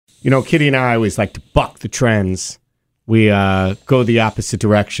Kitty and I always like to buck the trends. We go the opposite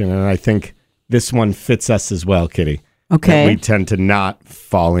direction, and I think this one fits us as well, Kitty. Okay. We tend to not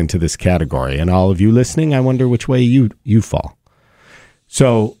fall into this category. And all of you listening, I wonder which way you fall.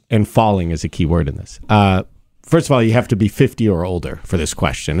 So, and falling is a key word in this. First of all, you have to be 50 or older for this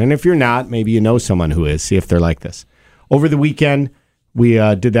question. And if you're not, maybe you know someone who is. See if they're like this. Over the weekend, we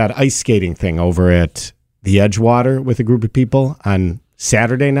did that ice skating thing over at the Edgewater with a group of people on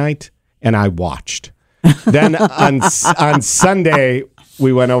Saturday night, and I watched. Then on Sunday,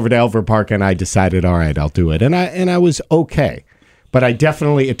 we went over to Elver Park, and I decided, all right, I'll do it. And I was okay. But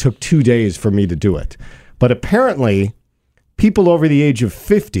it took 2 days for me to do it. But apparently, people over the age of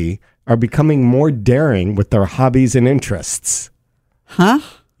 50 are becoming more daring with their hobbies and interests. Huh?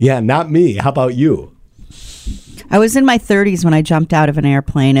 Yeah, not me. How about you? I was in my 30s when I jumped out of an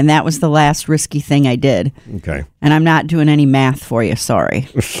airplane, and that was the last risky thing I did. Okay. And I'm not doing any math for you, sorry.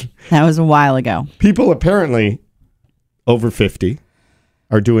 That was a while ago. People apparently over 50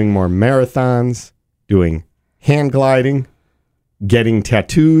 are doing more marathons, doing hand gliding, getting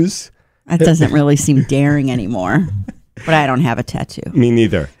tattoos. That doesn't really seem daring anymore. But I don't have a tattoo. Me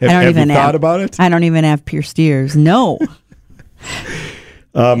neither. Have you thought about it? I don't even have pierced ears. No.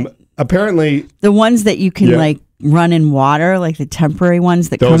 Apparently. The ones that you can run in water, like the temporary ones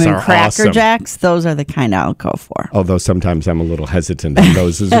that those come in Cracker awesome. Jacks, those are the kind I'll go for. Although sometimes I'm a little hesitant on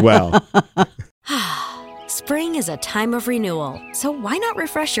those as well. Spring is a time of renewal, so why not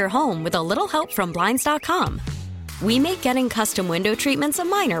refresh your home with a little help from Blinds.com? We make getting custom window treatments a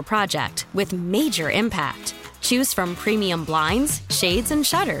minor project with major impact. Choose from premium blinds, shades, and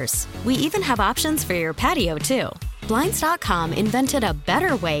shutters. We even have options for your patio, too. Blinds.com invented a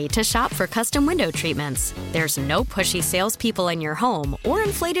better way to shop for custom window treatments. There's no pushy salespeople in your home or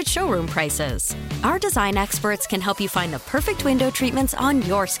inflated showroom prices. Our design experts can help you find the perfect window treatments on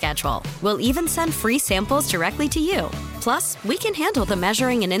your schedule. We'll even send free samples directly to you. Plus, we can handle the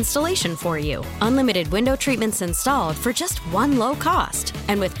measuring and installation for you. Unlimited window treatments installed for just one low cost.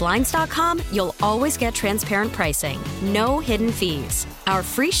 And with Blinds.com, you'll always get transparent pricing. No hidden fees. Our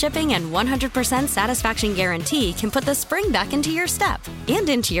free shipping and 100% satisfaction guarantee can put the spring back into your step and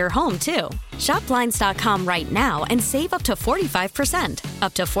into your home, too. Shop Blinds.com right now and save up to 45%.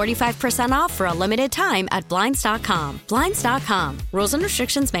 Up to 45% off for a limited time at Blinds.com. Blinds.com. Rules and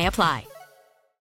restrictions may apply.